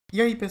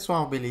E aí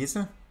pessoal,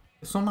 beleza?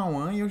 Eu sou o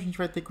Nauan e hoje a gente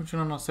vai ter que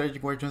continuar nossa série de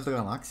Guardiões da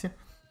Galáxia.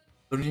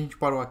 Onde a gente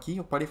parou aqui,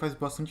 eu parei faz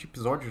bastante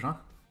episódio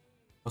já.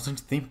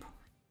 Bastante tempo.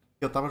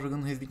 Eu tava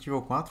jogando Resident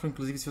Evil 4,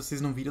 inclusive se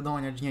vocês não viram, dá uma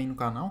olhadinha aí no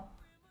canal.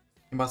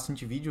 Tem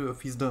bastante vídeo, eu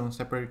fiz da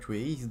Separate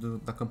Ways,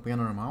 da campanha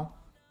normal.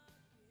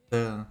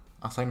 Da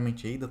Assignment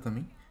Ada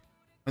também.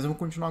 Mas eu vou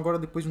continuar agora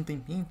depois de um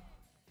tempinho.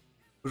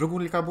 O jogo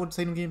ele acabou de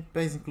sair no Game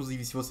Pass,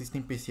 inclusive, se vocês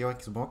têm PC ou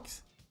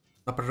Xbox.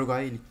 Dá pra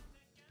jogar ele.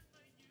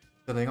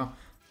 Tá legal?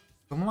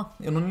 Vamos lá,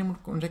 eu não lembro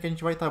onde é que a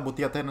gente vai estar.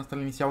 Botei até na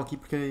tela inicial aqui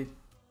porque...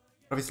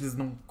 pra ver se eles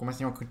não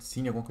comecem uma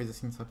cutscene, alguma coisa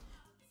assim, sabe?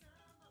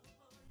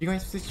 Digam aí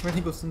se vocês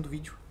estiverem gostando do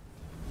vídeo.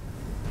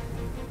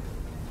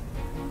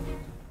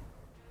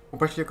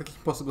 Compartilha com quem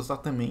possa gostar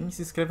também. E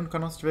se inscreve no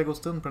canal se estiver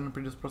gostando pra não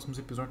perder os próximos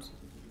episódios.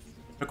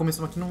 Já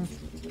começamos aqui no...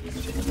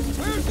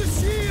 Where's the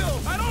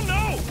shield? I don't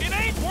know! It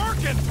ain't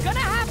working! Gonna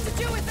have to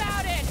do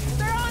without it!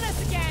 They're on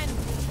us again!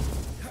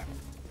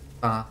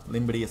 Tá,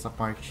 lembrei essa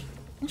parte.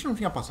 A gente não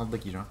tinha passado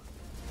daqui já.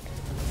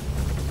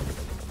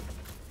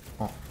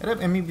 Ó,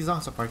 é meio bizarro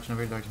essa parte, na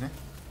verdade, né?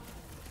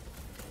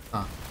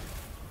 Tá.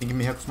 Tem que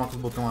me reacostumar com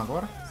os botões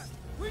agora.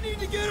 We need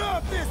to get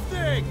off this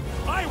thing!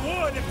 I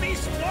would if these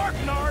Spark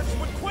Nards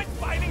would quit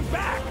fighting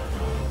back!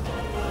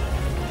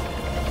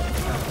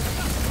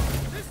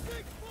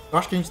 Eu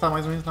acho que a gente tá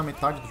mais ou menos na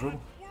metade do jogo.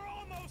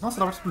 Nossa,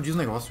 dá pra explodir os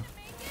negócios.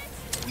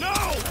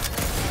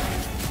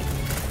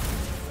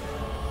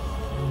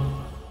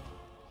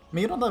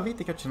 Meio nada a ver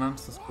ter que atirar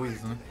nessas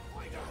coisas, né?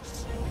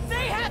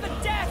 They have a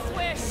death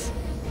wish!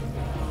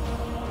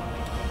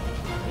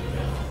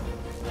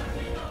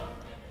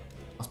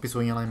 As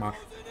pessoinhas lá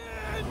embaixo.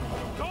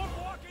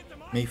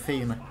 Meio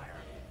feio, né?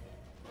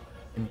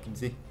 Tem o que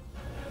dizer.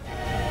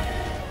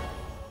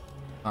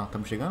 Ah,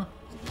 estamos chegando?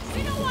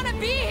 We don't want to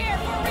be here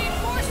for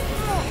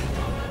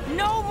reinforcements!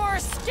 No more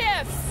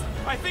skiffs!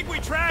 I think we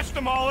trashed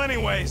them all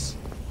anyways.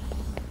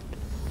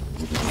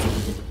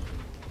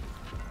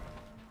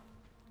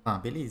 Ah,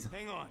 beleza.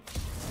 Hang on.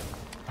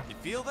 You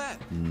feel that?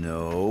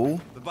 No.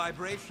 The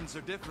vibrations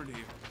are different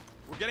here.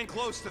 We're getting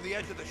close to the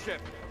edge of the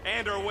ship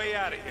and our way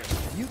out of here.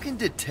 You can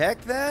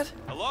detect that?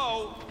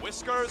 Hello,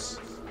 Whiskers?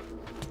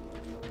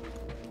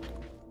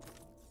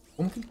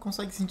 Como que ele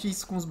consegue sentir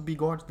isso com os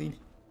bigodes dele?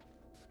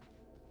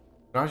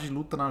 Traje de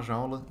luta na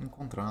jaula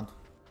encontrado.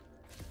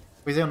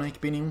 Pois é, eu não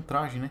equipei nenhum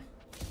traje, né?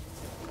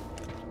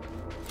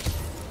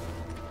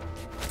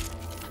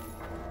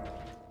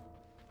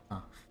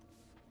 Tá.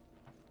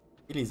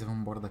 Beleza,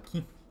 vamos embora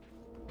daqui.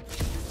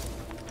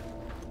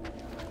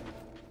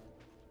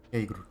 E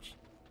aí, Groot?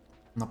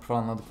 Não dá pra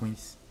falar nada com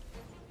isso.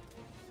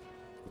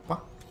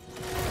 Opa!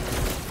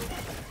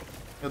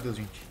 Meu Deus,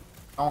 gente.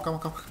 Calma, calma,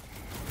 calma.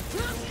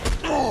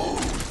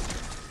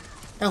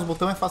 É, os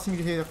botões é fácil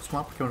de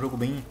reacostumar, porque é um jogo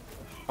bem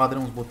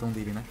padrão os botões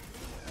dele, né?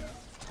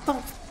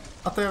 Então,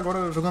 até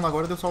agora, jogando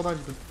agora, deu saudade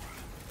do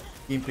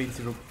gameplay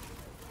desse jogo.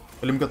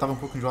 Eu lembro que eu tava um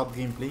pouco enjoado do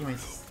gameplay,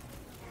 mas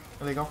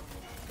é legal.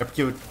 É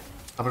porque eu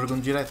tava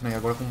jogando direto, né? E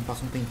agora, como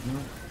passou um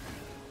tempinho,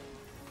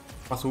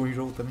 passou o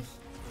enjoo também.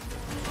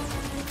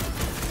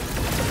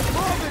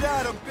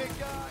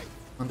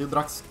 Mandei o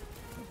Drax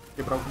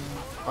quebrar algum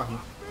barril.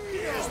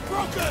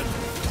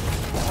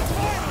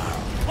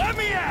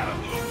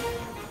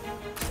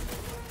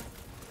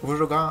 Eu vou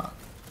jogar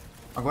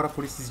agora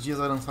por esses dias,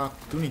 vai lançar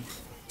Tunic.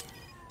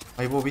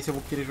 Aí vou ver se eu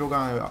vou querer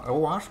jogar.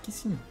 Eu acho que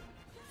sim.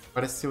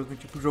 Parece ser outro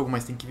tipo de jogo,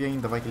 mas tem que ver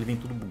ainda. Vai que ele vem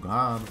tudo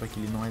bugado, vai que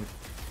ele não é...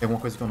 Tem alguma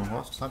coisa que eu não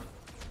gosto, sabe?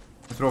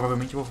 Mas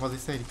provavelmente eu vou fazer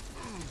série.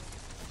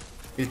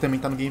 Ele também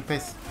tá no Game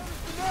Pass.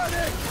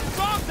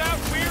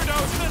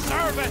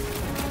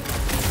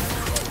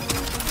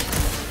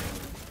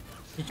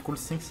 Gente, com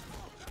licença.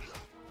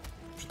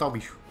 Vou chutar o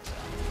bicho.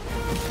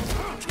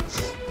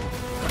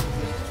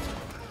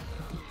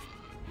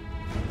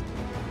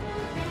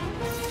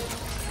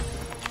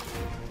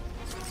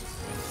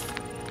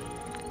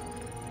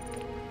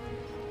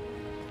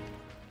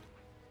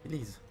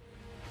 Beleza.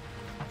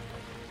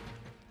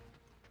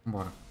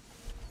 Vambora.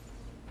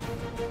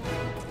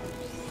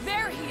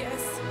 There he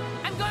is!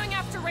 I'm going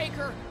after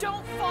Raker!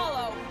 Don't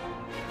follow!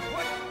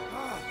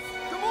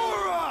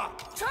 Gamora!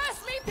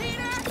 Trust me,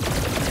 Peter!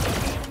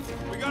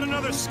 We got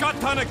another scut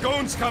ton of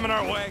goons coming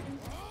our way.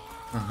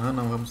 Aham,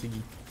 não, vamos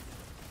seguir.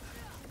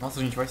 Nossa,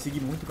 a gente vai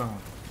seguir muito, cara.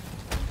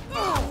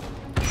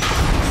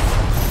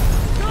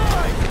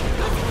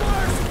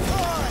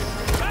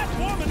 That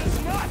woman is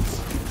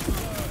nuts!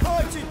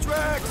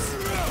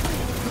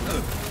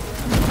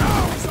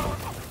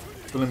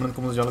 Tô lembrando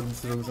como os diálogos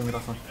desse jogo são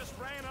engraçados.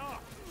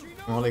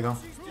 Ó, legal.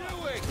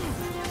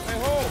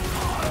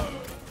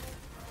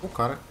 O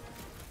cara.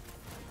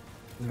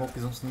 Um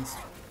golpezão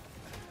sinistro.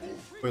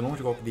 Foi longe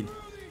o golpe dele.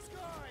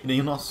 E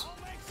nem o nosso.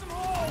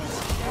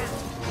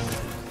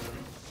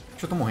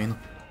 Eu tô morrendo.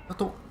 Eu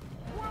tô...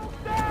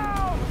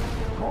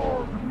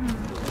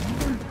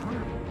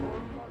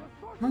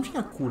 Não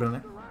tinha cura,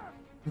 né?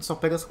 A gente só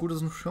pega as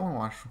curas no chão,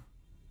 eu acho.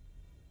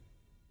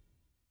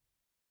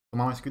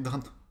 Tomar mais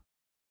cuidado.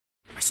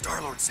 My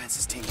Star-Lord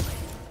senses tingling.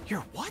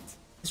 You're what?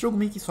 Esse jogo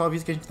meio que só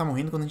avisa que a gente tá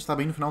morrendo quando a gente tá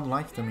bem no final do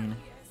like também, né?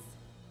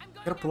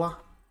 Quero pular.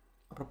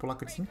 pra pular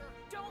aqui assim.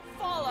 Don't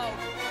follow.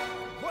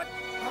 What?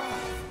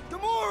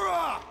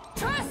 Gamora!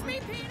 Trust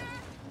me, Peter.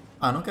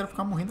 Ah, não quero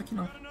ficar morrendo aqui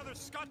não. Another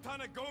scut ton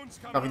of goons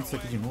Tá coming vendo isso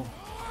aqui away. de novo?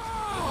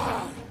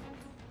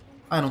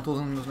 Ah, eu não tô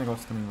usando meus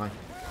negócios também, vai.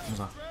 Vamos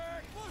usar.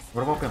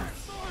 Agora eu vou apelar.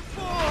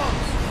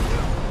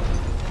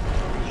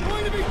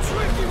 Going to be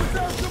tricky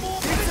without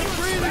Gamora. Need some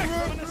breathing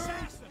room.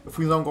 Eu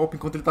fui usar um golpe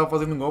enquanto ele tava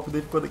fazendo um golpe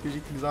dele, ficou daquele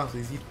jeito bizarro,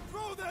 vocês viram?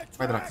 Throw that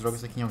Vai, Drax, joga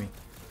isso aqui em alguém.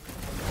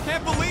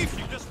 Can't believe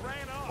she just ran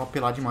off. Vou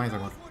apelar demais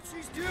agora. what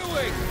she's doing.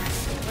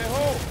 I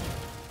hope.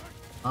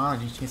 Ah, a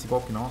gente tinha esse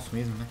golpe nosso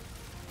mesmo, né?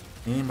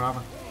 Nem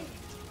lembrava.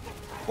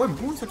 Pô, é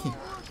bom isso aqui.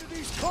 To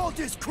these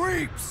cultist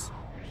creeps.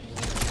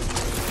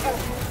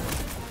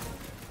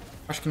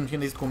 Acho que não tinha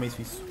desde o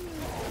começo isso.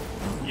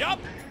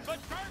 Yup. But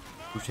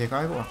Puxa,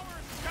 recarregou.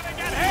 gotta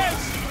get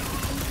his.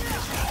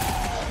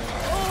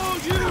 Oh,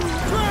 you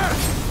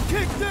trash!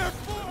 Kick their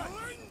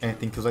butt. É,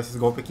 tem que usar esses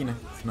golpes aqui, né?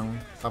 Senão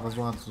tava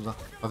zoado se usar.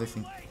 Fazer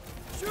assim.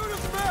 Shoot him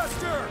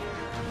faster.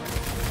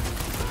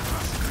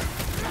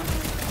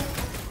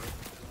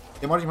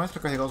 Demora demais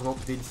pra carregar os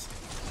golpes deles.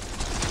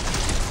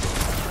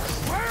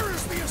 Where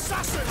is the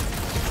assassin?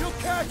 She'll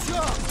catch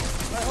up.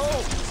 I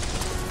hope.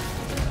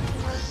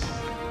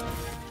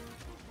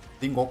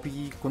 Tem golpe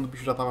que quando o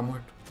bicho já tava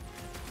morto.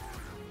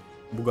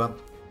 Bugado.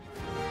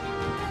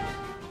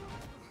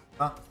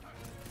 Tá.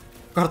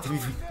 O cara tá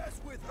vivo.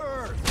 Mess with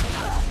her.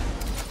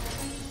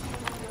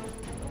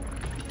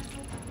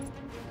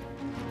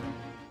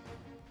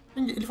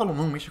 Ele falou,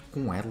 não mexa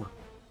com ela.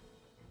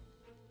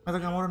 Mas a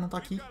Gamora não tá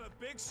aqui. Got a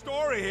big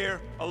story here.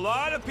 A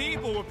lot of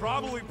people would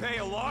probably pay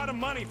a lot of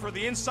money for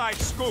the inside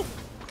scoop.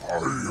 I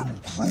am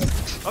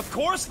Groot. Of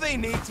course they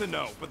need to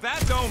know, but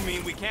that don't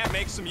mean we can't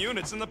make some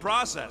units in the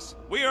process.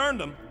 We earned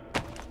them.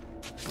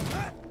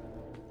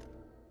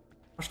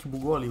 Acho que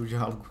bugou ali o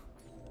diálogo.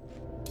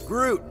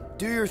 Groot,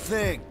 do your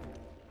thing.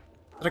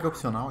 Será que é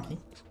opcional aqui?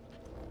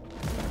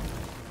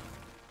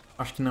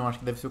 Acho que não, acho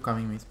que deve ser o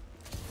caminho mesmo.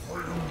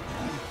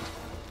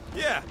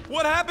 Yeah,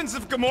 what happens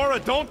if Gamora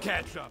don't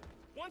catch up?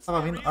 Once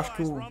Tava they vendo, acho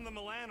que realize o we're on the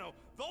Milano,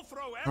 they'll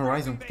throw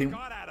Horizon everything they tem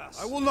got at us.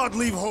 I will not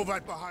leave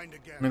Hovat behind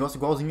again. um negócio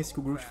igualzinho esse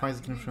que o Groot faz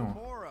aqui no chão, ó.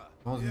 Gamora.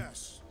 Igualzinho.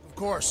 Yes, of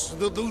course,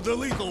 the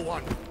legal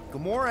one.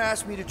 Gamora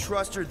asked me to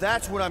trust her.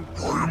 That's what I'm.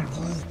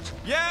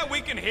 Yeah,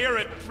 we can hear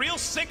it. Real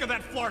sick of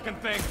that flarkin'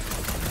 thing.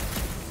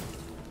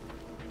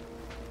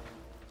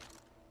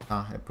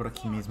 Tá, é por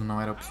aqui mesmo, não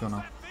era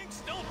opcional. That thing's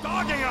still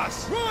dogging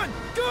us. Run!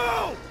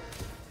 Go!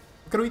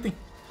 Eu quero o item.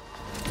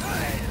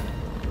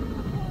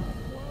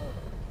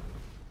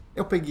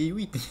 Eu peguei o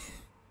item.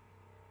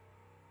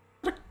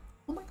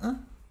 Como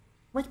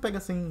é que pega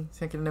sem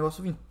aquele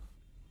negócio vir?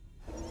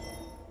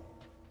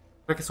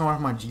 Será que é só uma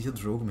armadilha do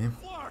jogo mesmo?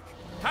 Flark,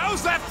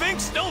 how's that thing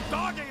still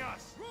dogging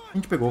us? A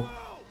gente pegou.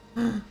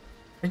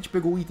 A gente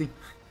pegou o item.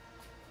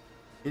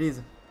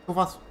 Beleza. O que eu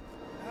faço?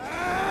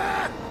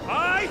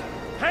 I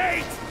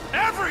hate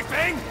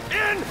everything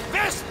in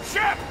this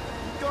ship.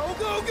 Go,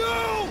 go,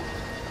 go!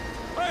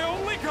 I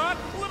only got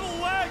little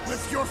legs.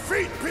 Lift your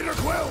feet, Peter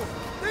Quill!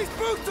 These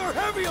boots are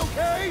heavy,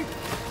 okay?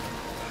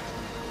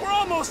 We're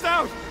almost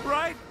out,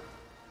 right?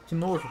 Que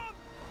nojo.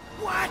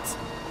 What?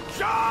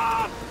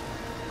 Jump!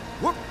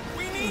 Whoop!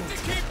 We need to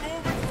keep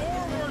moving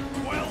forward,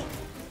 Quill.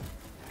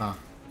 Tá.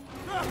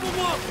 Wrap them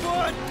up,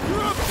 bud!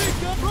 You're a big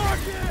gun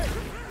rocket!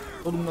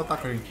 Todo mundo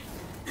ataca a gente.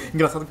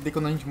 Engraçado que daí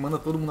quando a gente manda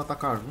todo mundo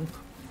atacar junto,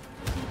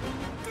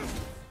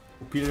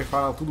 o Peter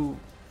fala tudo.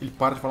 Ele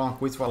para de falar uma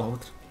coisa e fala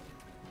outra.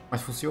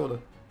 Mas funciona.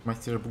 Mas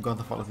que seja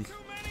bugado a fala dele. Too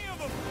many of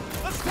them.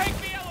 Let's take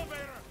the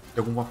elevator. De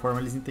alguma forma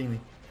eles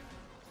entendem.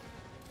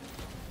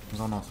 Vamos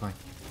usar o nosso, vai.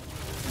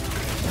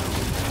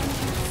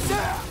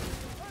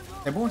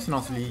 É bom esse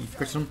nosso, ele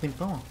fica tirando um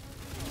tempão, ó.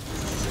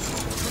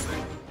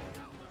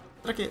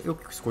 Será que eu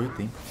que escolho o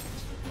tempo?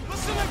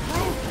 Listen to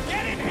Groot.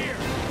 Get in here.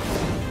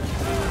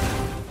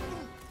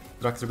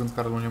 Será que jogando os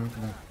caras longe é muito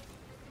bom?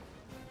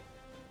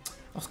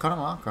 Os caras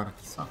lá, cara,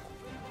 que saco.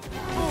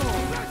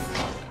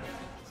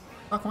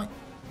 Ah, como é?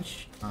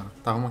 Ixi, cara.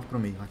 Tá, vamos aqui pro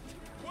meio, vai.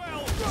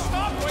 Well,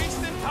 stop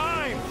wasting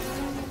time.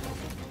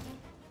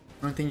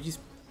 Não entendi isso.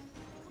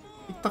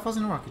 O que tá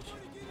fazendo, Rocket?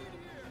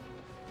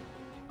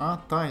 Ah,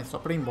 tá, é só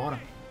pra ir embora.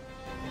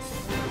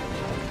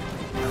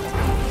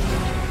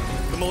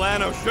 The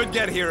Milano should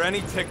get here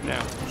any tick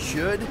now.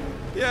 Should?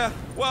 Yeah,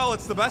 well,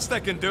 it's the best I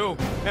can do.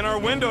 And our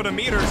window to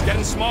meet her is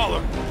getting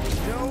smaller.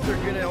 You know they're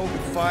gonna open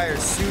fire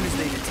as soon as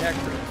they detect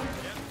her.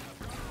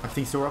 Aqui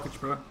tem seu Rocket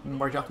pra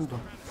bombardear tudo, ó.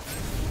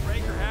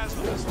 Breaker has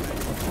on this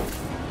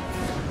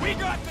thing. We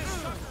got this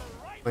sucker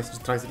right. Vai esse de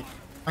trás aqui.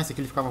 Ah, esse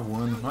aqui ele ficava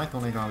voando. Não é tão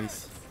legal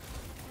esse.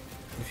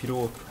 Prefiro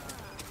outro.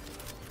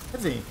 Quer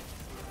dizer,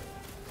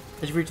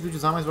 é divertido de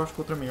usar, mas eu acho que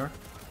o outro é melhor.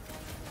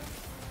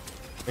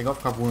 É legal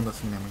ficar voando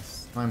assim, né?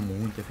 Mas não é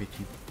muito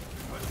efetivo.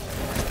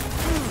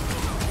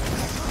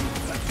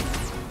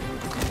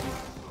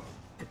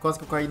 Quase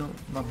que eu caí no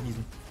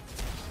abismo.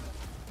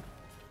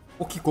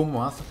 O que como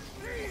massa.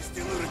 These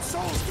deluded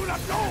souls do not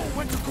know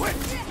when to quit!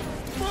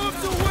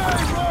 Moves away,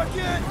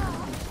 Rocket!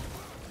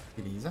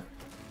 Beleza.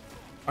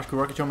 Acho que o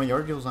Rocket é o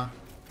melhor de usar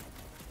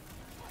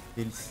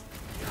deles.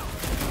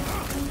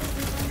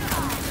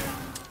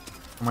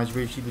 É mais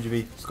divertido de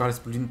ver os caras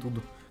explodindo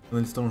tudo quando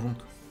eles estão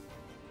juntos.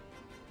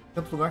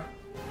 Tanto lugar.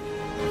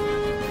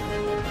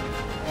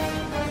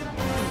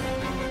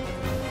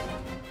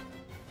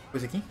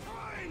 Coisa aqui?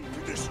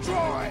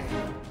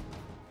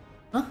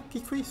 Hã? O que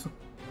foi isso?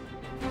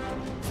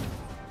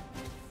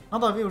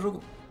 Nada a ver o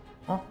jogo.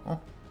 Ó, ó.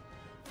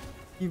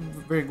 Que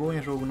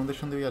vergonha, jogo, não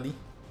deixando eu ir ali.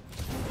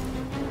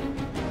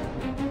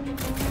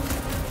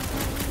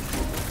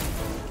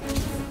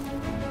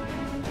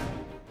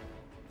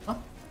 Ó.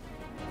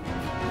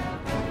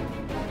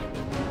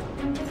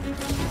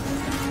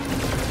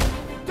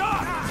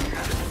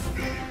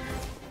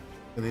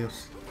 Meu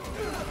Deus.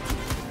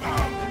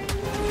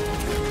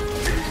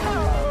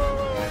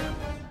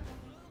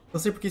 Não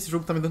sei porque esse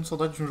jogo tá me dando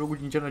saudade de um jogo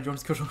de Indiana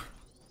Jones que eu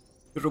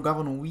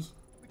jogava no Wii.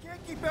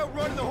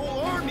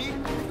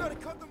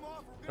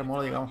 Era mó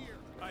legal.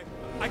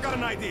 I got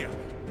an idea.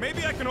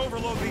 Maybe I can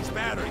overload these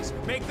batteries.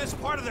 Make this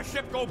part of the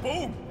ship go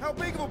boom. How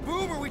big of a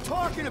boom are we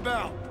talking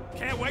about?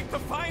 Can't wait to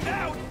find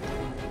out.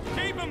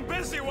 Keep him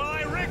busy while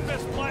I rig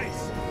this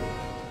place.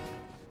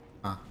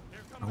 Ah,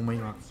 arruma aí,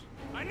 Rocket.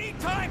 I need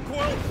time,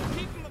 Quill.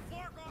 Keeping the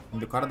floor off.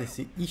 Quando o cara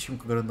descer, ixi, um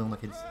grandão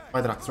daqueles.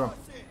 Vai, Drax, joga.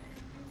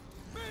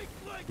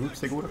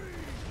 Segura.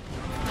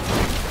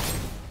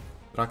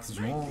 Drax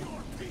de novo.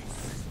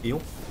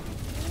 Eu.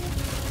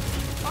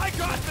 I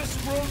got this,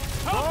 Groot.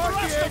 Help the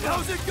rest of us.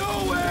 How's it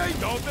going?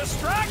 Don't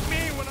distract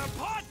me when I'm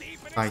paw deep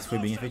in Ah, isso foi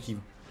bem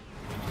efetivo.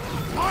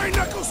 My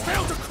knuckles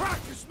failed to crack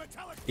this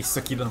metallic. Esse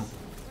aqui não.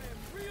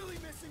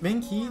 Bem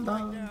que dá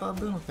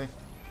dano até.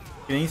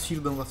 Que nem esse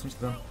tiro dando bastante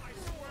dano.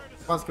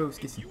 Quase que eu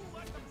esqueci.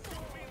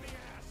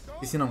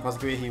 Esqueci não, quase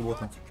que eu errei o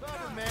botão. I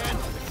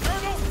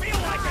don't feel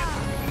like it.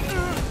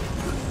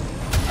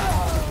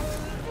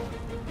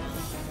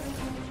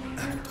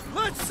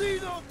 Let's see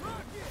those.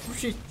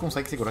 Puxa,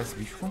 consegue segurar esse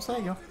bicho?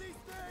 Consegue, ó.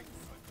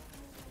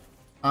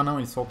 Ah não,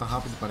 ele solta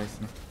rápido,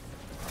 parece, né?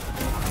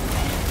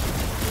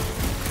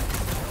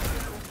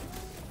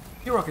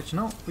 E Rocket,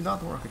 não?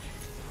 Cuidado, Rocket.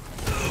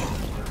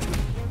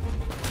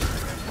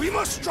 We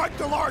must strike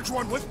the large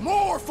one with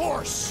more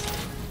force.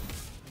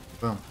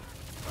 Vamos.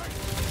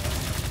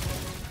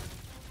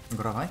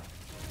 Agora vai.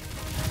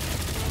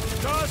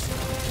 Just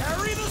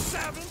carry the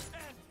seventh.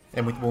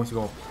 É muito bom esse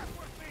golpe.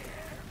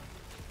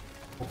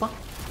 Opa.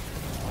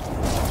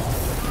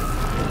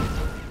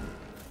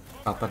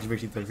 Tá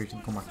divertido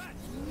o combate.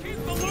 Keep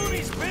the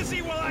loonies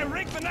busy while I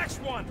rig the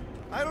next one.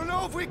 I don't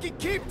know if we can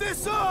keep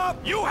this up.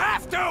 You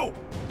have to.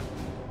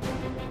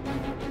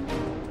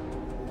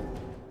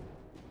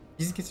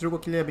 Dizem que esse jogo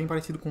aqui ele é bem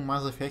parecido com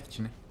Mass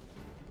Effect, né?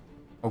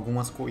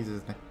 Algumas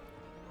coisas, né?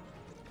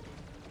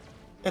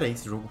 Era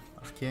esse jogo,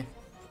 acho que é.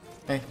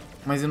 É,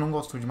 mas eu não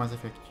gosto de Mass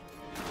Effect.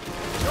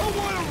 Don't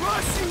wanna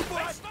rush you,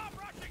 but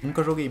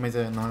Nunca joguei, mas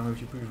não é o meu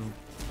tipo de jogo.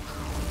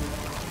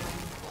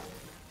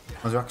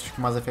 Mas eu acho que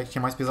Mass Effect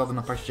é mais pesado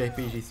na parte de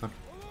RPG, sabe?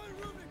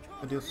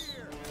 Meu Deus.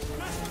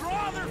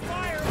 Draw their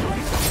fire.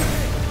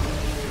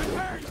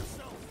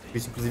 Por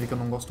isso, inclusive, que eu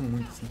não gosto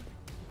muito, assim.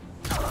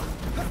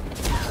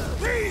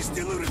 These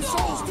deluded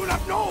souls do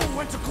not know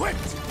when to quit.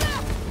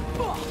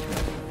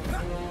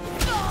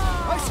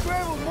 I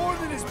scrambled more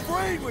than his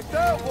brain with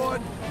that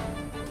one.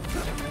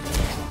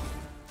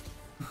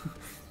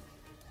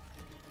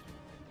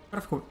 O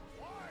cara ficou...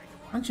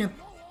 Ah, não tinha...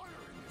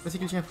 Parecia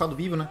que ele tinha ficado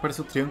vivo, né?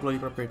 Pareceu o triângulo ali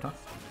pra apertar.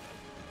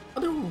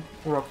 Cadê o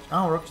Rocket?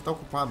 Ah, o Rocket tá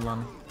ocupado lá,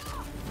 né?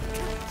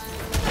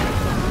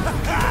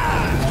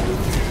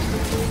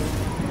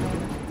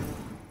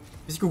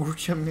 Pensei que o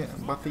Groot ia me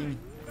bater em mim.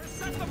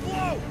 Set the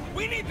blow.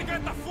 We need to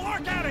get the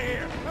Flark out of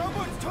here. How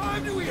much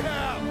time do we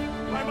have?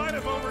 I might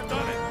have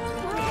overdone it.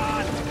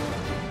 Run!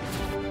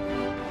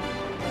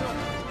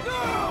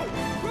 No!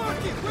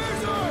 Rocket,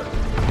 where's her?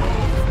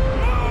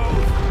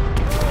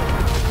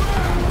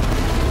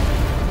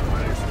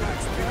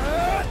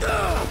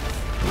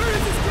 Where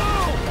did this go?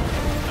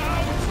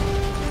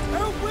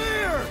 Out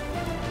where?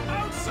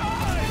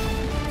 Outside!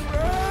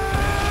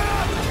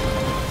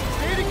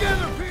 Stay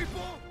together,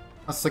 people!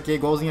 Nossa, isso aqui é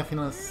igualzinho a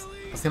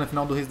cena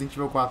final do Resident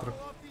Evil 4.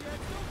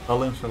 Da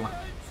lancha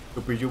lá.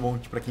 Eu perdi o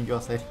monte pra quem viu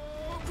a série.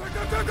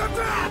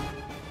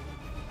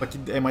 Só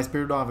que é mais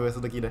perdoável essa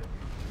daqui, né?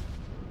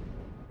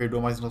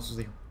 Perdoa mais os nossos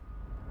erros.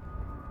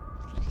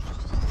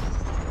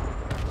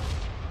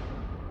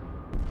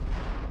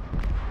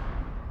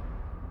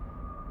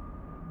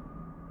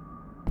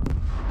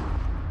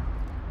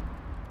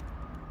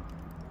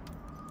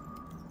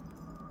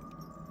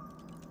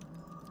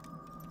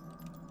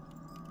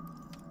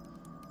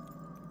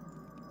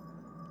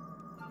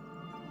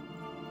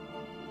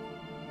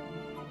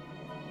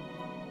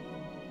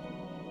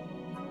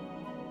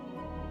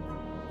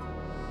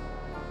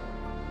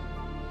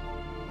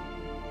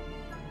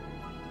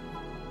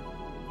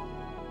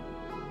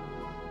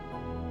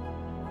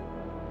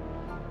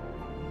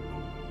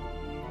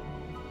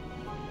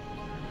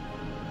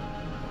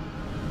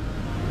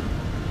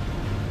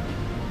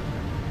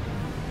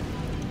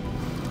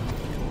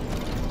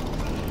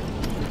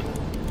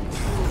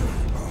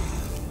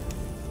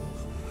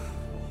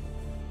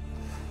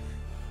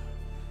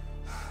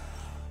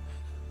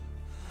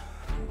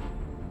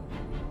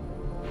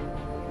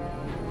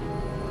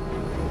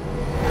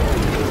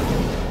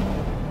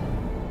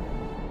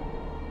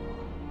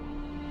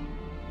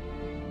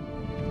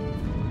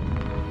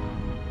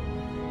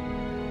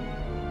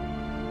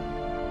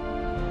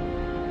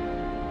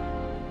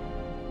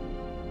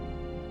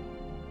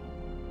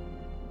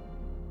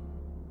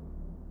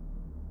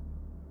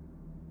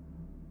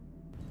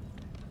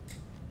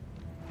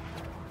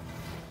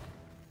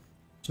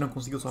 não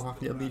conseguiu salvar a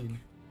filha dele, né?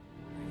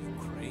 Are you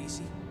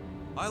crazy?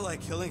 I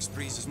like killing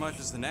sprees as much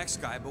as the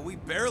next guy, but we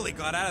barely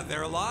got out of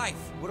there alive.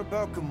 What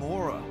about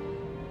Gamora?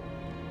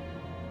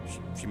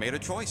 She made a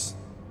choice.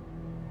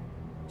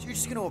 So you're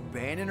just gonna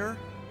abandon her?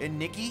 And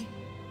Nikki?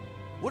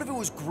 What if it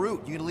was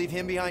Groot? You gonna leave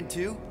him behind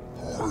too?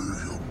 I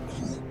am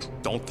Groot.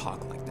 Don't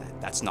talk like that.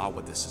 That's not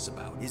what this is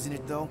about. Isn't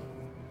it though?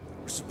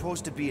 We're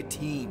supposed to be a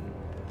team.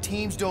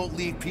 Teams don't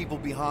leave people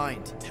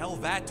behind. Tell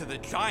that to the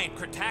giant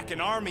Kratakan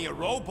army of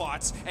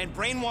robots and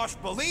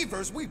brainwashed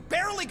believers we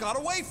barely got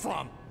away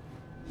from.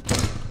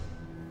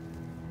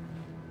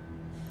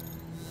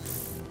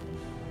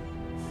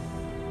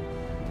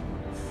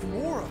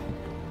 Gamora!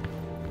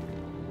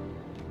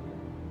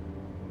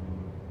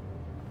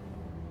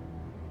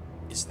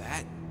 Is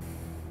that?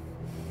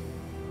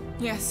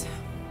 Yes,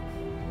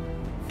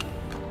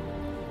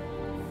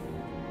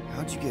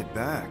 How'd you get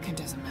back? it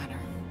doesn't matter.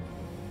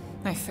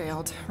 I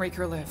failed.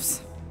 Raker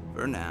lives.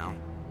 For now.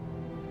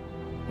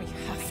 We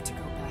have to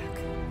go back.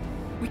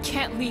 We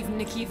can't leave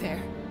Nikki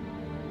there.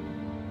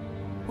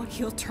 What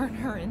he'll turn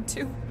her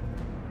into?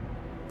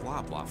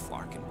 Blah, blah,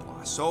 flark and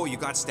blah. So you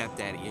got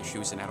stepdaddy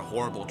issues and had a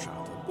horrible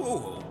childhood.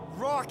 Woo-hoo.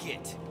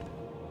 Rocket!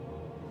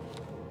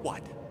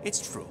 What?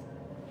 It's true.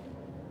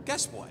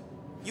 Guess what?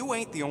 You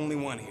ain't the only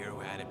one here who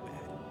had it bad.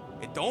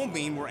 It don't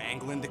mean we're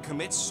angling to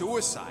commit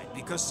suicide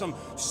because some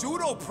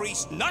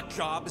pseudo-priest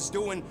nutjob is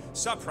doing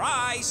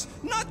surprise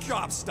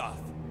nutjob stuff.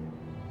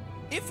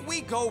 If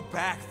we go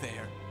back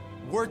there,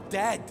 we're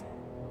dead.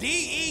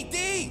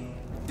 D-E-D!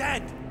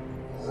 Dead!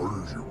 I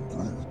am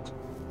Groot.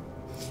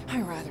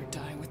 I'd rather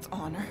die with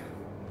honor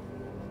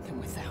than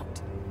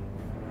without.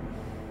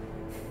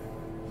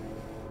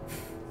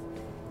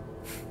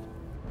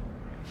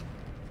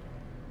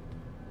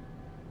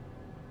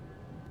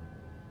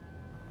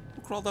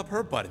 Who crawled up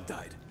her butt and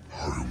died?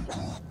 I am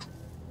Groot.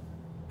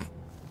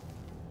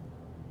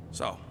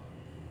 So,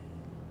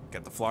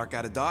 get the flark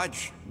out of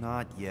Dodge?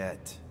 Not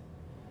yet.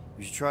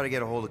 We should try to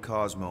get a hold of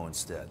Cosmo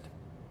instead.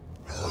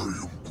 I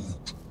am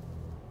Groot.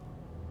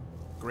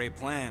 Great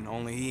plan,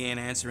 only he ain't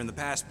answering the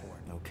passport.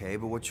 Okay,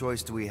 but what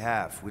choice do we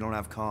have? We don't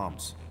have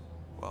comms.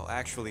 Well,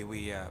 actually,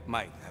 we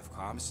might have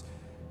comms.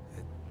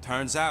 It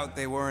turns out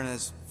they weren't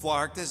as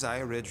flarked as I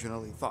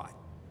originally thought.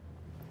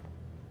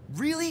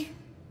 Really?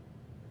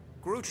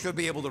 Groot should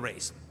be able to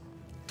raise them.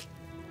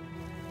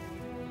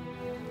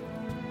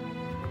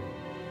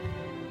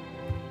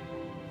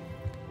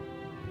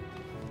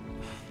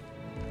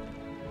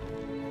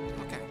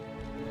 Okay.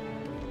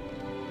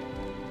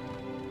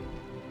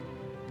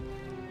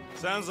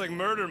 Sounds like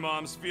Murder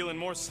Mom's feeling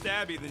more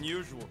stabby than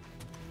usual.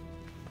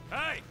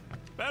 Hey,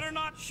 better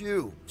not.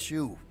 Chew,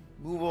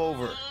 move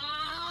over.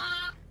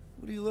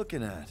 What are you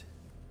looking at?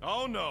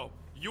 Oh no,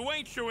 you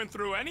ain't chewing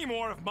through any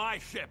more of my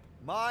ship.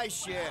 My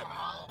ship!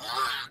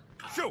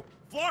 Shoo,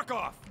 flark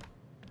off.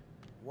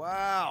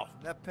 Wow,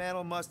 that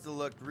panel must have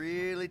looked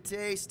really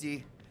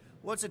tasty.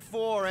 What's it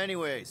for,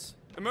 anyways?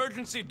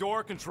 Emergency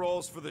door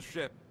controls for the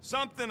ship.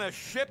 Something a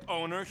ship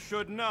owner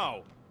should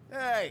know.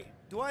 Hey,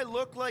 do I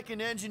look like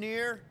an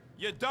engineer?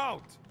 You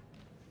don't.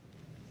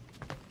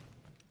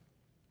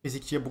 Pensei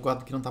que tinha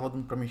bugado que não tava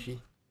dando pra mexer.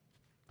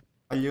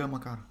 A lhama,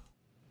 cara.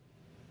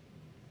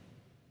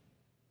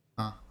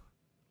 Ah.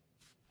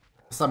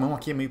 Essa mão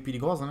aqui é meio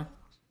perigosa, né?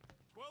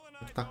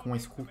 Que tá com uma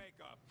escudo.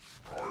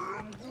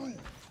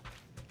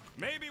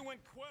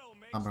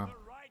 Tá bravo.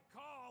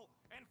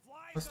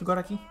 Esse lugar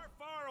aqui.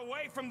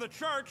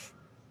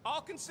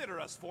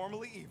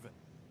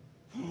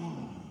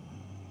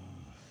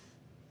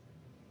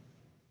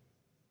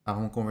 Tá,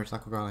 vamos conversar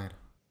com a galera.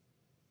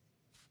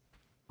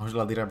 Uma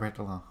geladeira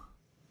aberta lá.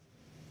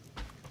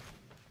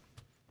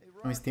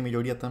 Vamos ver se tem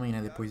melhoria também,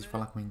 né? Depois de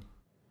falar com ele.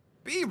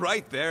 Be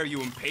right there,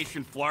 you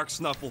impatient flark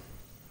snuffle.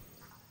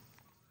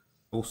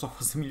 Ou só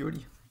fazer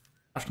melhoria.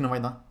 Acho que não vai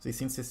dar.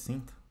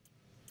 660.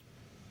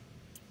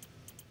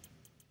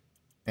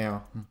 É,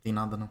 ó. Não tem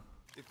nada, não.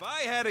 If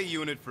I had a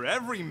unit for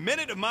every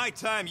minute of my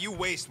time you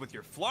waste with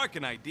your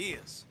flarking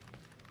ideas.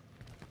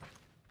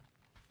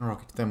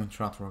 Rocket, tá muito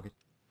chato, Rocket.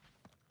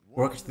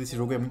 O Rocket desse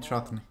jogo é muito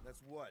chato, né?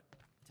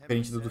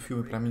 Diferente do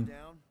filme pra mim.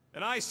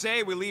 And I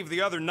say we leave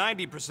the other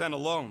 90%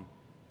 alone.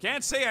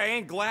 Can't say I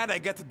ain't glad I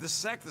get to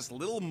dissect this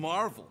little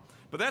marvel.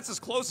 But that's as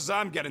close as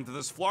I'm getting to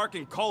this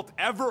flarking cult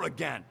ever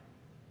again.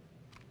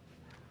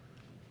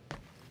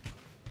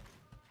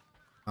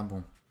 Tá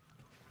bom.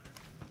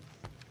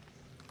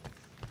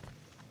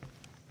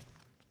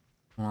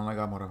 Vamos lá,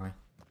 Gamora, vai.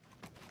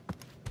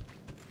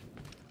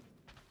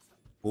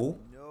 Ou...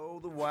 No,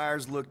 the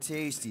wires look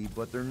tasty,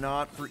 but they're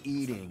not for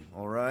eating,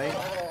 alright?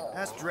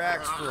 Ask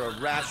Drax for a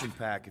ration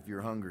pack if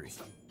you're hungry.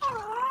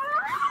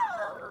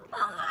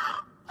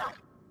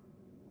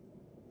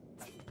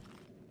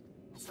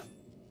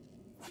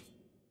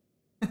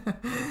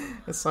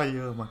 Essa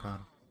lhama,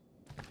 cara.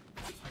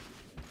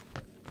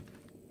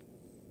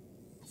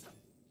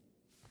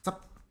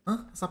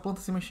 Essa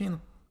planta se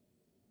mexendo.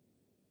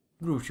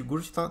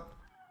 Groot tá...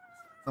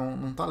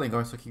 Não tá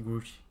legal isso aqui,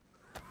 Groot.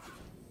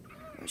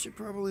 I should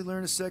probably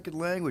learn a second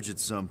language at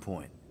some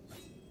point.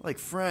 Like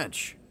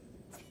French.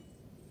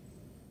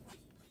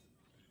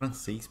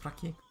 Francês pra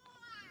quê?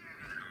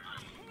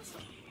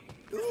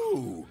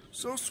 Ooh,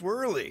 so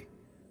swirly.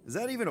 Is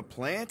that even a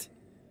plant?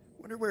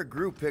 Wonder where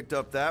Groot picked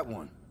up that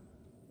one.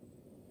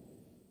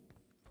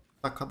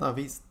 Tá cada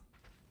vez...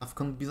 Tá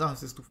ficando bizarro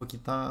essa estufa aqui.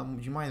 Tá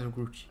demais o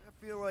Groot. I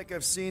feel like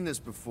I've seen this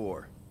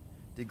before.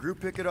 Did Groot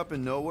pick it up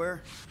in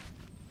nowhere?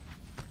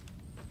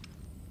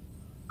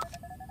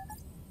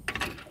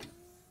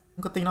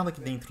 Nunca tem nada aqui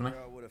dentro, né?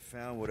 I would have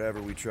found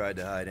whatever we tried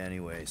to hide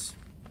anyways.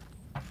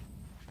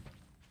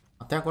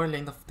 Até agora ele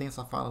ainda tem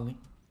essa fala, né?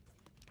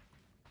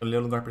 Ele é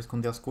o lugar pra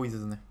esconder as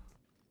coisas, né?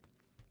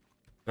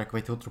 Será que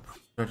vai ter outro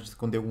pra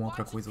esconder alguma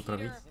outra coisa outra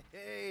vez?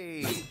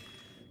 Hey,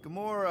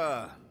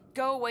 Gamora.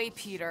 Go away,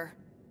 Peter.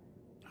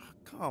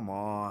 Come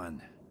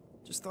on.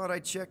 Just thought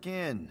I'd check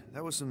in.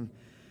 That was some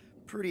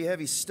pretty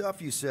heavy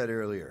stuff you said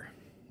earlier.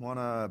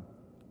 Wanna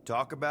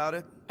talk about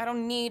it? I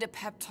don't need a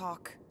pep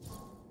talk.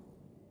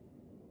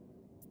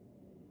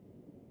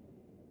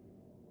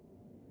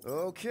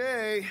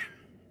 Okay.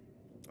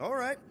 All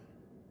right.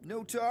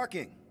 No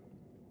talking.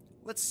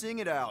 Let's sing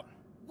it out.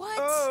 What?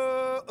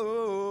 Oh,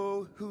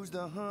 oh, who's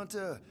the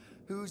hunter?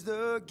 Who's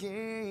the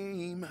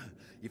game?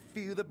 You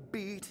feel the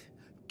beat,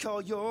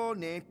 call your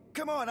name.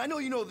 Come on, I know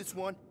you know this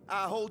one.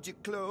 I hold you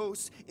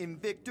close in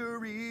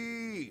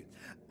victory.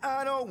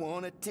 I don't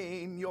want to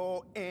tame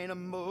your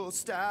animal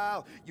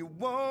style. You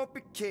won't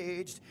be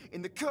caged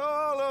in the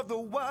call of the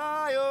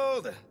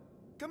wild.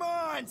 Come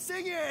on,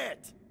 sing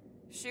it!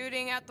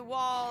 Shooting at the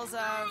walls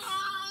of...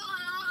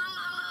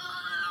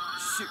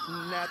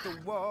 Shooting at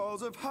the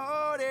walls of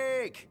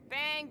heartache.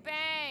 Bang,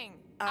 bang!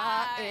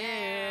 I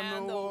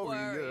am the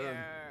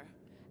warrior.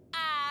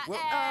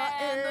 I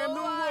am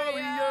the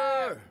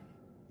warrior.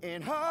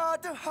 And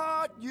heart to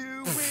heart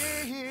you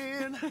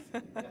win.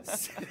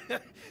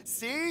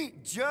 See?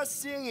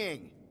 Just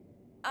singing.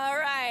 All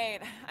right,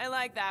 I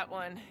like that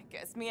one.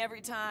 Gets me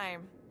every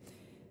time.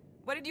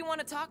 What did you want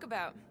to talk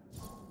about?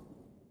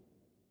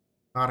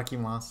 Cara, que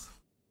massa.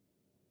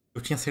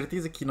 Eu tinha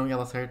certeza que não ia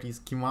dar certo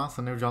isso. Que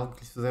massa, né? O diálogo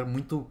que eles fizeram,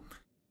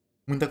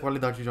 muita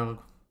qualidade de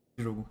diálogo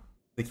de jogo.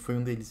 Esse aqui foi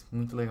um deles,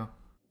 muito legal.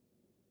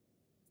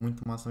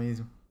 Muito massa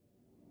mesmo.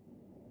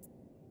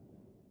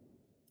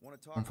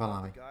 Vamos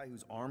falar, velho.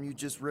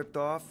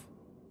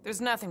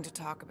 There's nothing to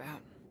talk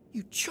about.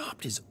 You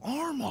chopped his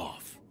arm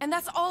off. And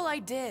that's all I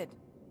did.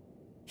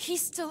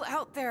 He's still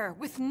out there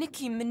with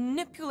Nikki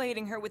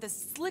manipulating her with his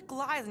slick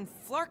lies and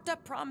flarked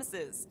up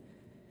promises.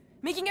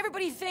 Making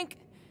everybody think...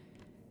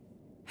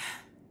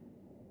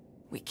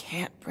 we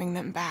can't bring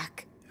them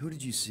back. Who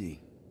did you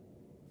see?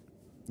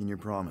 In your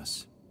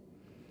promise?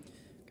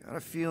 Got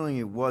a feeling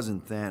it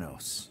wasn't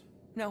Thanos.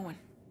 No one.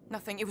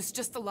 Nothing. It was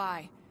just a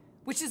lie.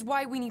 Which is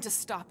why we need to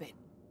stop it.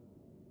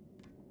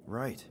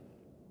 Right.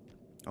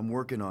 I'm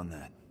working on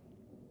that.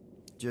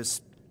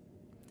 Just...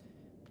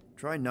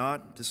 try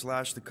not to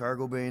slash the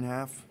cargo bay in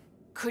half.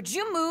 Could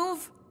you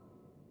move?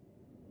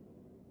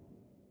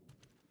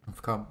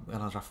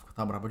 Ela já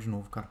tá brava de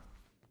novo, cara.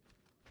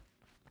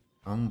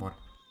 Vamos embora.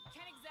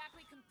 Can't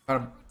exactly complete Cara,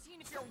 the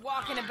routine if you're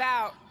walking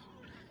about.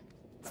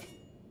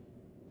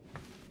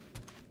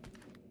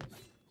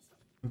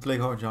 muito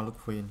legal o diálogo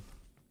que foi ele.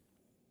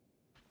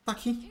 Tá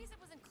aqui. In case it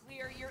wasn't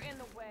clear, you're in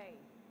the way.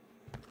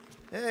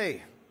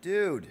 Hey,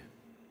 dude.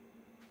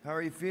 How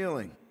are you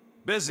feeling?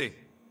 Busy.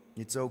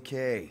 It's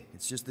okay.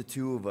 It's just the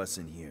two of us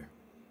in here.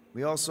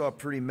 We all saw a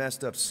pretty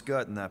messed up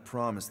scut in that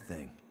promise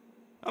thing.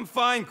 I'm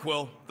fine,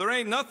 Quill. There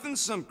ain't nothing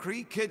some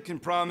Cree kid can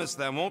promise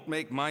that won't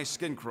make my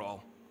skin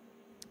crawl.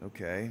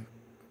 Okay.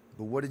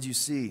 But what did you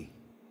see?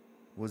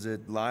 Was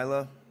it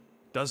Lila?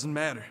 Doesn't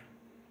matter.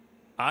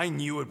 I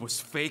knew it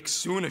was fake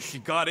soon as she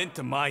got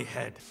into my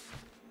head.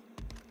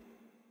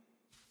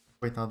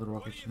 Coitado do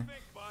Rocket, né?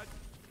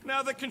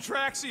 Now that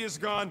Contraxi is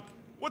gone,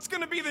 what's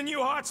gonna be the new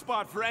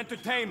hotspot for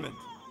entertainment?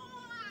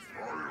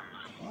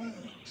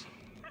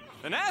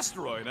 An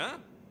asteroid, huh?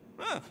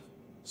 Huh.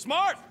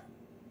 Smart!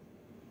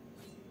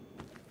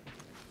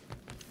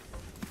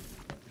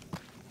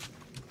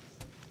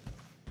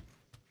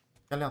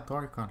 Que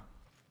aleatório, cara.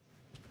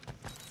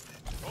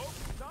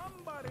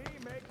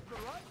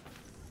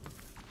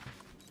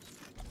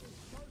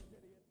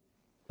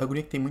 Da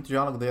agonia que tem muito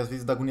diálogo, daí às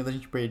vezes da agonia da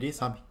gente perder,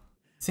 sabe?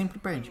 Sempre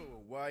perde.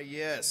 Why,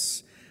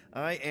 yes.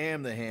 I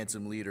am the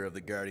handsome leader of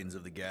the Guardians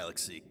of the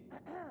Galaxy.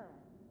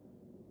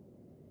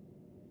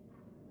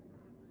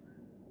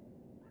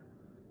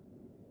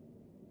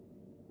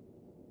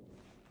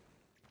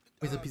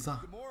 Coisa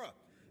bizarra. Gamora,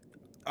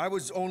 I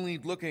was only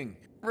looking.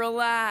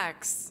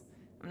 Relax.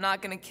 I'm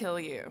not gonna kill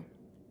you.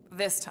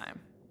 This time.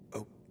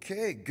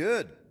 Okay,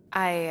 good.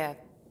 I,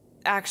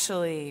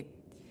 actually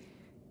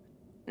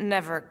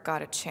never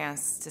got a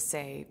chance to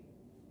say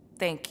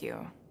thank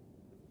you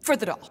for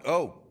the doll.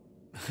 Oh.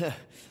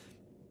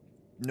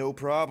 No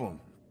problem.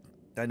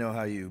 I know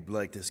how you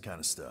like this kind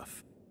of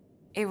stuff.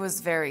 It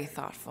was very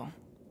thoughtful.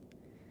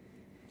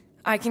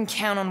 I can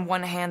count on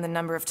one hand the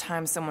number of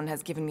times someone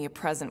has given me a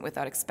present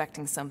without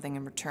expecting something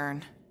in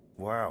return.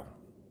 Wow.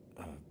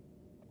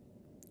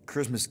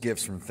 Christmas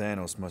gifts from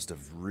Thanos must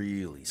have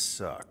really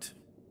sucked.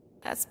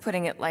 That's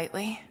putting it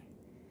lightly.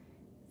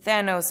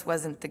 Thanos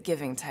wasn't the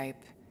giving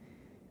type.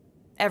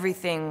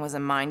 Everything was a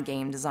mind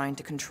game designed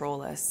to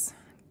control us,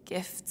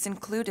 gifts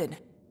included.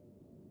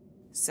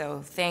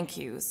 So thank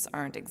yous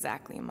aren't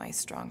exactly my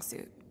strong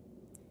suit.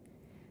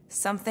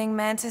 Something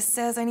Mantis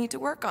says I need to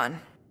work on.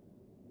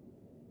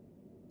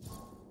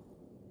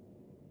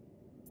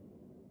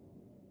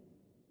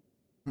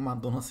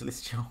 Madonna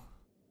Celestial.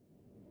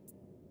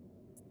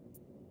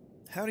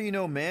 How do you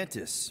know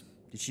Mantis?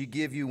 Did she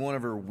give you one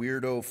of her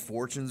weirdo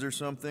fortunes or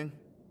something?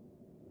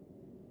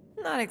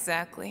 Not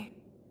exactly.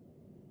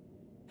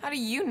 How do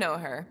you know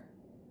her?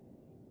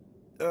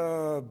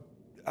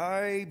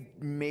 I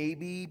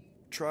maybe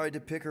tried to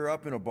pick her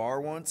up in a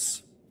bar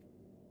once.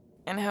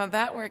 And how'd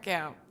that work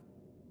out?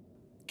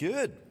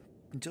 Good.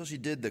 Until she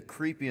did the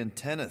creepy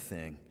antenna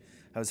thing.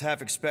 I was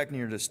half expecting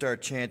her to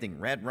start chanting,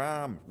 "Red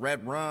rum,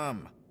 red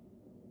rum."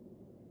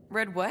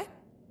 Red what?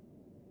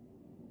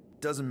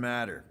 Doesn't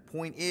matter.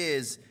 Point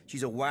is,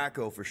 she's a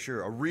wacko for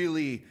sure. A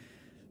really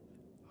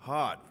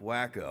hot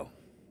wacko.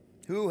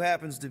 Who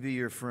happens to be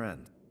your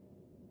friend?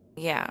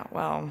 Yeah,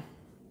 well,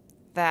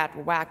 that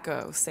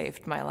wacko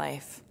saved my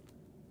life.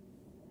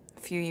 A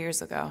few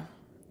years ago.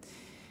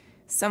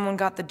 Someone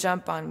got the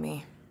jump on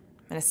me.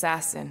 An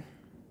assassin.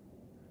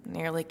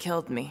 Nearly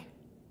killed me.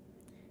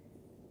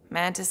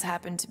 Mantis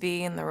happened to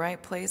be in the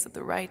right place at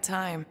the right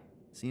time.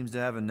 Seems to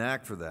have a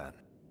knack for that.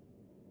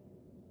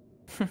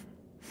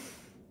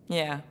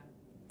 Yeah.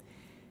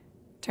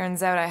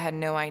 Turns out I had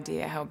no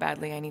idea how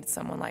badly I needed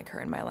someone like her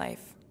in my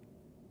life.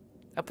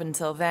 Up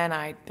until then,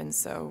 I'd been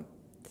so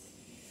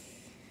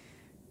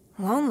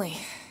lonely.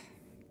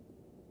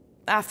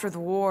 After the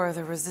war,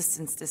 the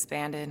resistance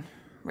disbanded.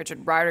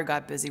 Richard Ryder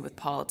got busy with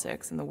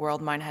politics, and the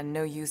world mine had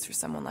no use for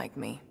someone like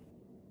me.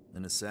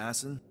 An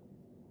assassin?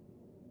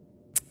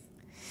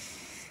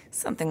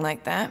 Something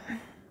like that.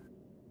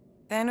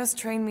 Thanos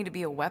trained me to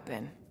be a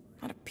weapon,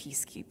 not a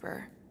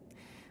peacekeeper.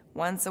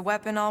 Once a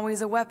weapon,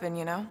 always a weapon,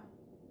 you know?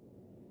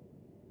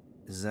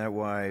 Is that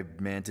why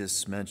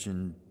Mantis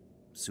mentioned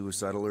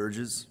suicidal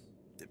urges?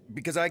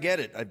 Because I get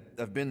it.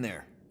 I've been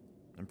there.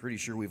 I'm pretty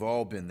sure we've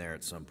all been there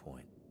at some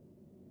point.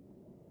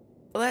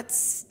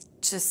 Let's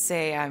just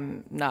say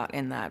I'm not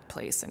in that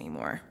place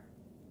anymore.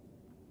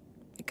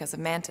 Because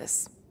of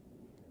Mantis.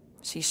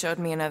 She showed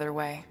me another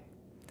way.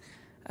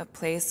 A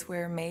place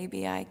where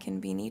maybe I can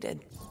be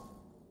needed.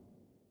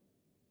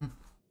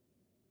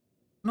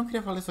 Não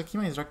queria falar isso aqui,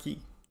 mas já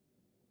que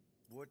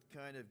What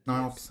kind of não é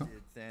uma gifts opção.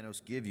 did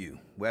Thanos give you?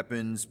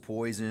 Weapons,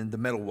 poison, the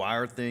metal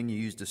wire thing you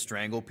used to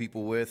strangle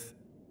people with?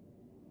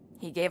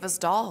 He gave us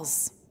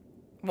dolls.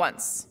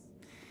 Once.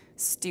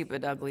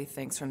 Stupid, ugly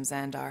things from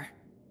Xandar.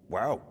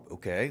 Wow,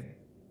 okay.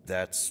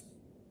 That's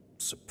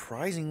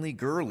surprisingly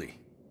girly.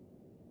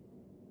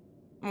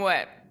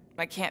 What?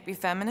 I can't be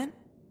feminine?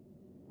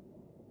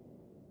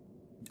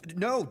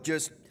 No,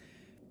 just...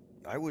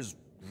 I was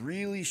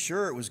really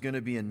sure it was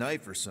gonna be a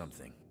knife or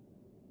something.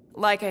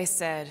 Like I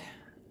said,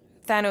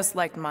 Thanos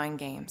liked mind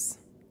games.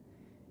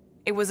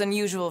 It was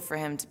unusual for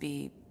him to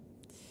be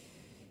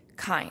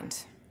kind.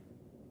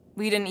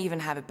 We didn't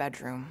even have a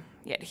bedroom,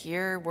 yet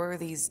here were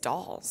these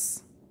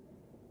dolls.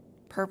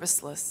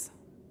 Purposeless.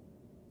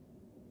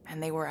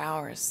 And they were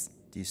ours.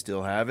 Do you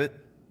still have it?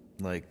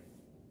 Like,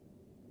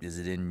 is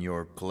it in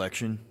your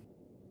collection?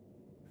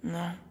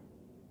 No.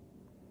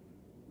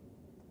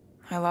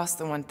 I lost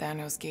the one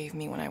Thanos gave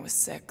me when I was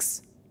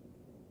 6.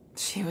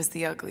 She was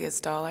the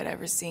ugliest doll I'd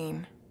ever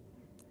seen.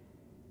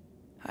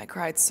 I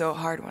cried so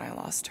hard when I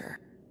lost her.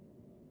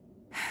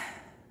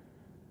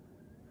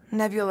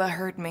 Nebula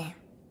heard me.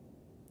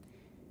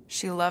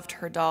 She loved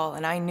her doll,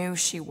 and I knew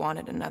she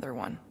wanted another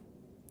one.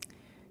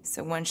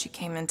 So when she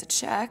came in to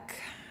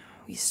check,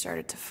 we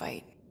started to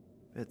fight.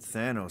 Bet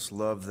Thanos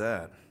loved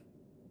that.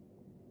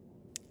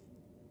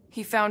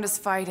 He found us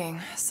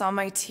fighting, saw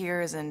my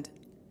tears, and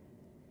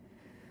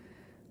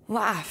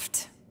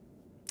laughed.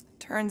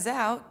 Turns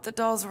out, the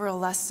dolls were a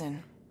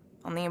lesson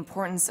on the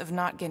importance of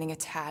not getting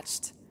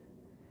attached.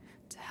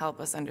 To help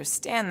us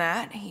understand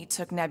that, he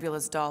took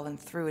Nebula's doll and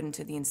threw it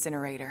into the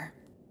incinerator.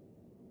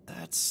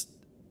 That's...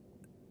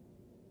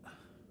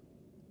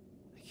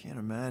 I can't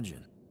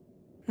imagine.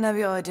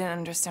 Nebula didn't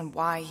understand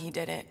why he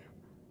did it,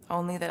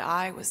 only that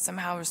I was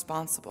somehow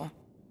responsible.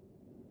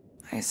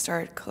 I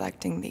started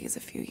collecting these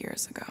a few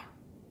years ago.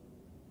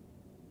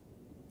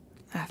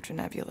 After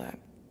Nebula...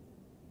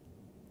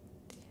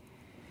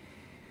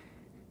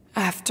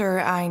 After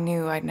I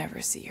knew I'd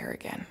never see her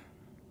again.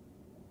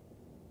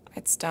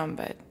 It's dumb,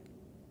 but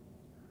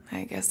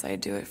I guess I'd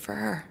do it for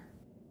her.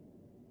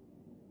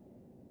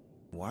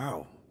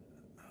 Wow.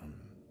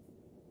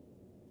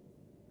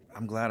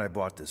 I'm glad I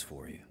bought this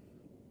for you.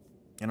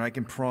 And I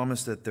can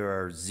promise that there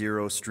are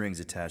 0 strings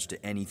attached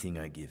to anything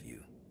I give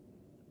you.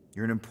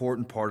 You're an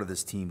important part of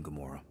this team,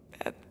 Gamora.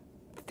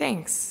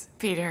 Thanks,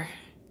 Peter.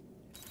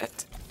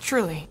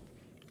 Truly.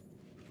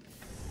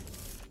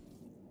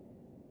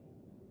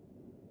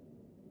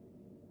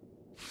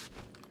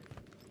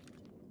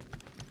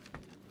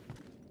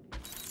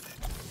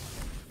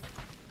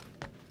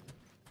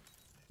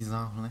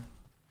 Bizarro, né?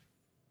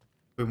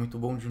 Foi muito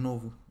bom de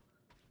novo.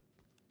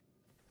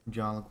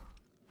 Diálogo.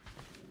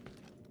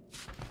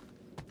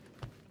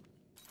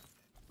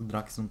 O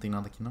Drax não tem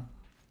nada aqui, não.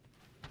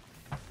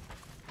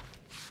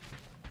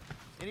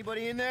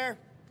 Anybody in there?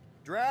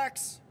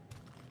 Drax?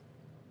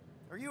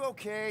 Are you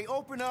okay?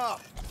 Open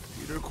up!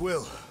 Peter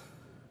Quill.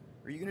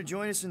 Are you gonna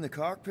join us in the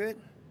cockpit?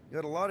 You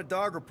got a lot of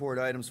dog report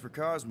items for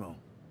Cosmo.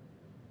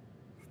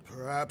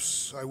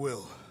 Perhaps I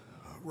will.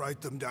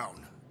 Write them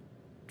down.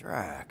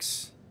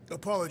 Drax.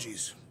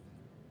 Apologies.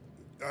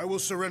 I will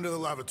surrender the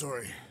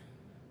lavatory.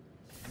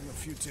 In a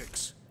few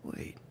ticks.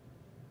 Wait.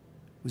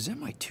 Was that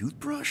my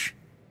toothbrush?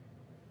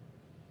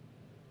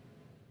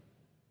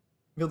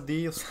 Meu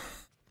Deus.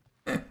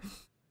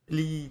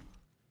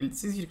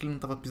 Vocês viram que ele não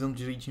tava pisando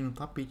direitinho no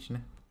tapete,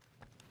 né?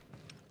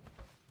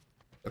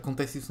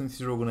 Acontece isso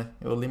nesse jogo, né?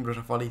 Eu lembro, eu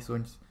já falei isso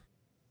antes.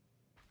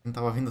 Quem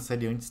tava vendo a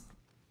série antes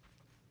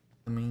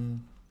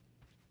também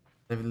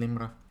deve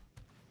lembrar.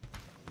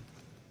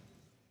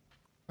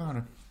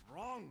 Cara,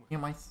 tinha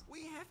mais.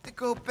 We have to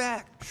go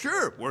back.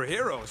 Sure, we're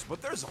heroes,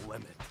 but there's a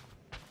limit.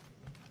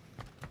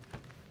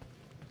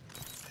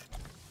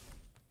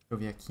 Deixa eu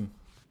ver aqui.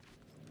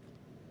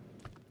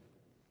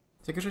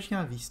 Esse aqui eu já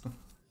tinha visto.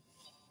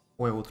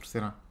 Ou é outro,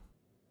 será?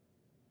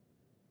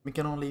 Bem que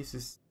eu não leio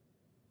esses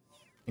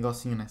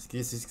negocinho, né? Se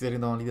vocês quiserem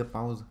dar uma lida,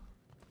 pausa.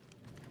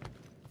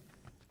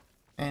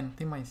 É, não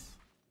tem mais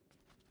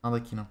nada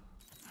aqui, não.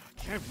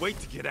 Can't wait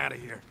to get out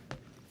of here.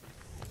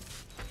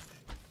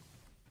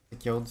 Esse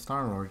aqui é o do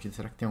Star-Lord.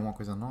 Será que tem alguma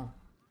coisa nova?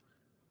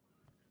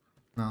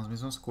 Não, as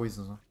mesmas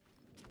coisas, ó.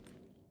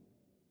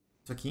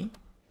 Isso aqui?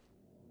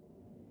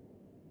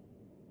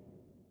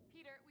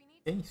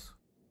 É isso.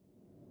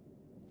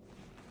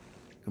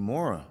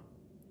 Gamora.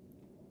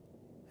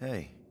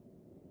 Hey.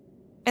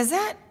 Is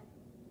that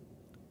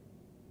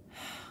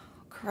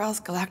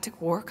Corell's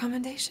Galactic War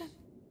Commendation?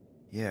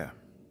 Yeah.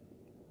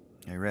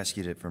 I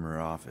rescued it from her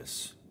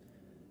office.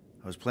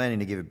 I was planning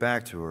to give it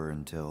back to her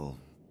until...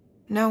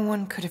 No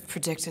one could have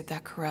predicted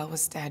that Corell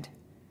was dead.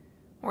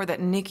 Or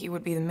that Nikki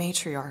would be the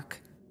matriarch.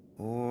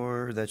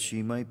 Or that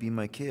she might be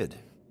my kid.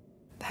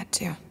 That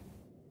too.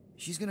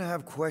 She's gonna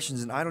have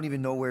questions and I don't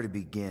even know where to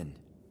begin.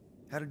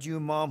 How did you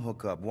and Mom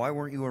hook up? Why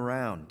weren't you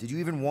around? Did you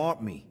even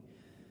want me?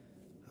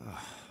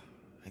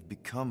 I've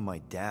become my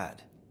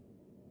dad.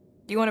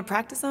 Do you want to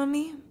practice on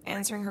me,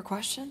 answering her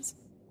questions?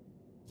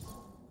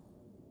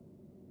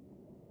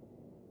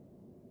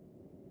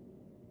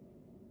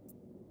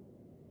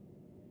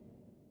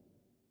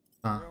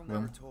 Carol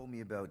never told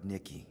me about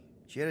Nikki.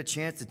 She had a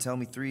chance to tell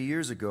me 3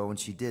 years ago and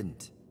she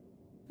didn't.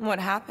 What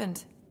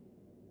happened?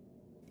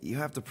 You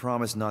have to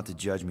promise not to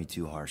judge me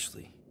too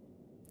harshly.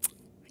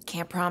 I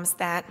can't promise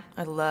that.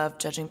 I love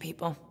judging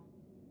people.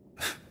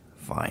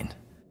 Fine.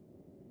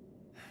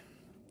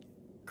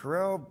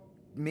 Carell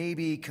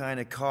maybe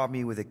kinda caught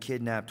me with a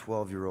kidnapped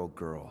 12-year-old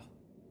girl.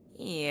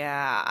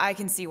 Yeah, I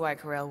can see why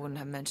Corell wouldn't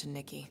have mentioned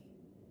Nikki.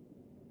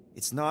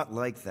 It's not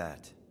like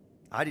that.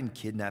 I didn't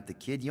kidnap the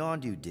kid,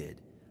 Yondu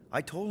did.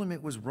 I told him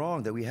it was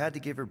wrong, that we had to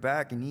give her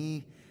back, and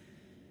he...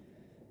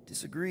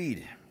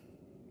 disagreed.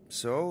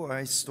 So,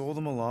 I stole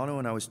the Milano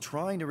and I was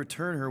trying to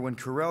return her when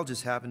Corell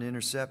just happened to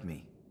intercept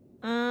me.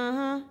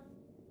 Mm-hmm.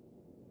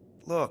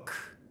 Look,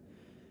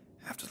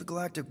 after the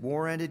Galactic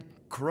War ended,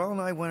 Corell and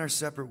I went our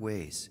separate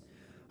ways.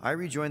 I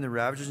rejoined the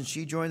Ravagers and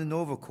she joined the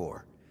Nova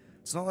Corps.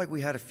 It's not like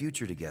we had a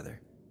future together.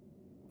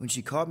 When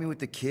she caught me with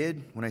the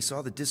kid, when I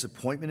saw the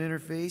disappointment in her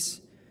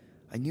face,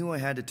 I knew I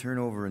had to turn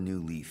over a new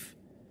leaf.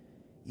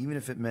 Even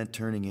if it meant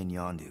turning in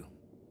Yondu.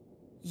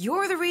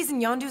 You're the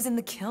reason Yondu's in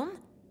the kiln?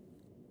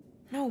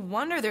 No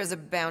wonder there's a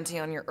bounty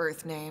on your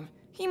Earth name.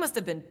 He must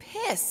have been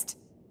pissed.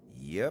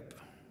 Yep.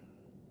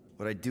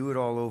 But I'd do it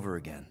all over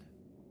again.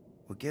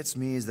 What gets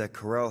me is that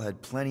Corell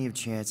had plenty of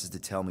chances to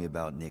tell me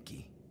about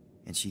Nikki.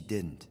 And she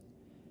didn't.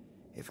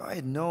 If I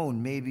had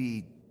known,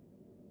 maybe...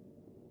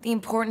 The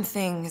important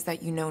thing is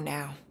that you know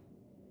now.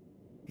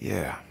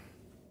 Yeah.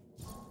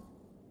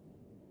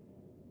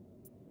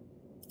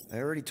 I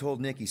already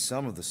told Nikki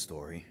some of the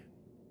story.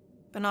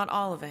 But not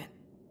all of it.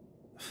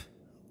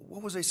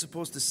 What was I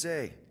supposed to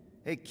say?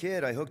 Hey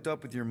kid, I hooked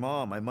up with your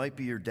mom. I might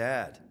be your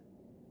dad.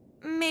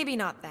 Maybe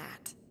not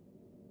that.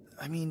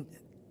 I mean,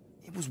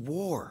 it was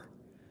war.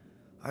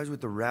 I was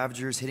with the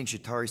Ravagers hitting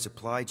Shatari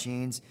supply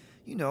chains.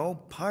 You know,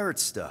 pirate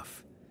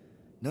stuff.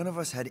 None of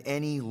us had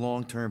any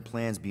long-term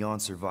plans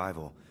beyond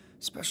survival.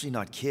 Especially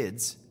not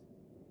kids.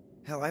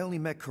 Hell, I only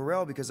met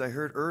Corell because I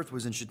heard Earth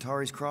was in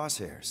Shatari's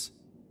crosshairs.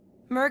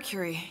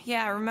 Mercury,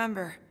 yeah, I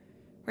remember.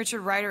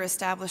 Richard Ryder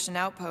established an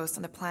outpost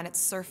on the planet's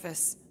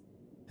surface.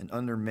 An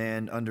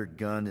undermanned,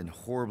 undergunned, and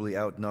horribly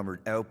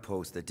outnumbered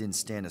outpost that didn't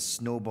stand a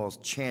snowball's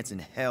chance in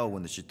hell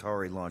when the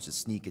Shatari launched a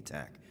sneak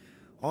attack.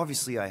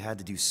 Obviously, I had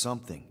to do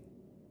something.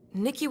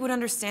 Nikki would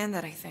understand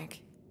that, I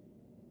think.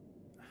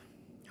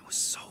 It was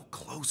so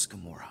close,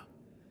 Gamora.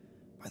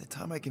 By the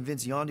time I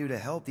convinced Yondu to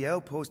help, the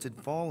outpost had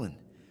fallen.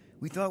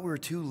 We thought we were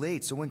too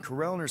late, so when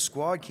Corell and her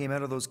squad came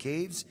out of those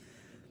caves,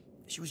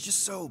 she was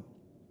just so...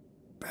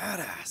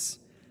 badass.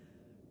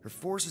 Her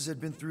forces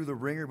had been through the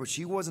ringer, but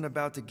she wasn't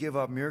about to give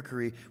up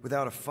Mercury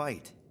without a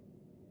fight.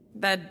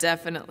 That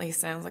definitely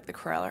sounds like the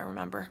Krell I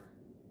remember.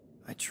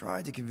 I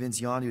tried to convince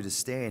Yondu to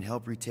stay and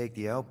help retake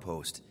the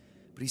outpost,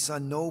 but he saw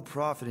no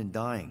profit in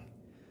dying,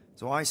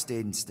 so I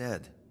stayed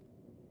instead.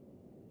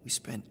 We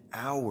spent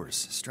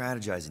hours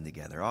strategizing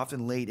together,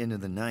 often late into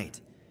the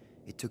night.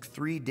 It took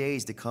 3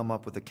 days to come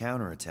up with a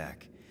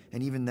counterattack,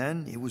 and even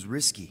then, it was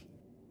risky.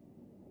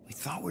 We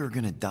thought we were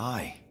gonna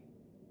die.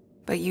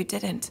 But you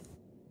didn't.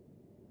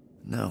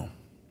 No,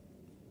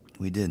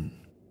 we didn't.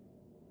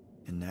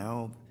 And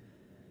now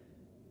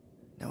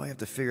I have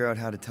to figure out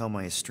how to tell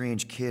my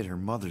estranged kid her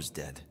mother's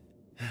dead.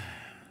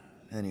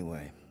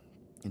 Anyway,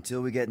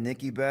 until we get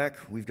Nikki back,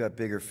 we've got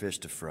bigger fish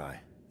to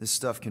fry. This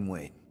stuff can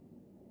wait.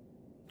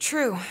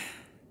 True.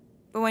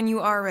 But when you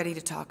are ready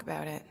to talk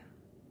about it,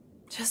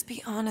 just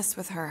be honest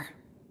with her.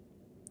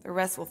 The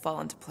rest will fall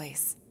into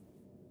place.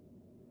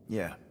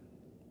 Yeah,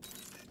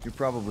 you're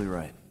probably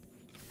right.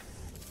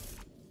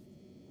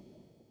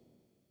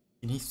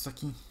 Isso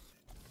aqui.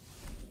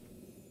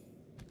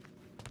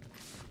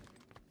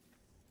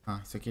 Ah,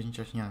 isso aqui a gente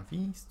já tinha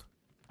visto.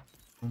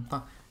 Então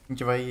tá. A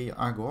gente vai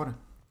agora.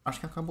 Acho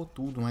que acabou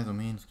tudo, mais ou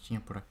menos, que tinha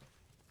por aqui.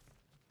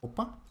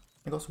 Opa! O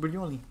negócio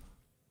brilhou ali.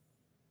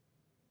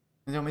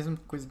 Mas é a mesma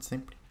coisa de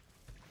sempre.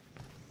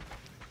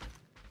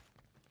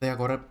 Daí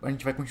agora a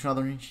gente vai continuar de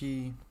onde a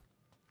gente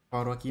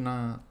parou aqui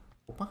na...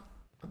 Opa!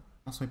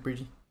 Nossa, me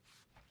perdi.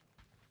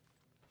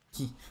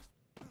 Aqui.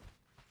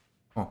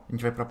 Ó, a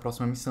gente vai pra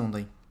próxima missão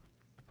daí.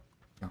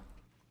 Aqui, ó.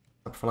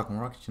 Dá pra falar com o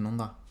Rocket? Não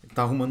dá. Ele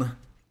tá arrumando a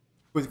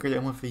coisa que a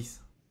Yama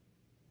fez.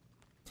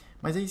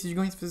 Mas é isso,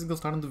 digam aí se vocês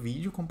gostaram do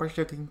vídeo.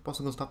 Compartilha com quem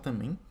possa gostar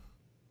também.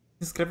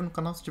 Se inscreve no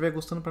canal se estiver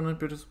gostando pra não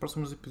perder os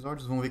próximos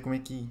episódios. Vamos ver como é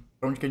que...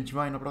 pra onde que a gente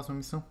vai na próxima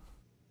missão.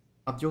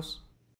 Adiós.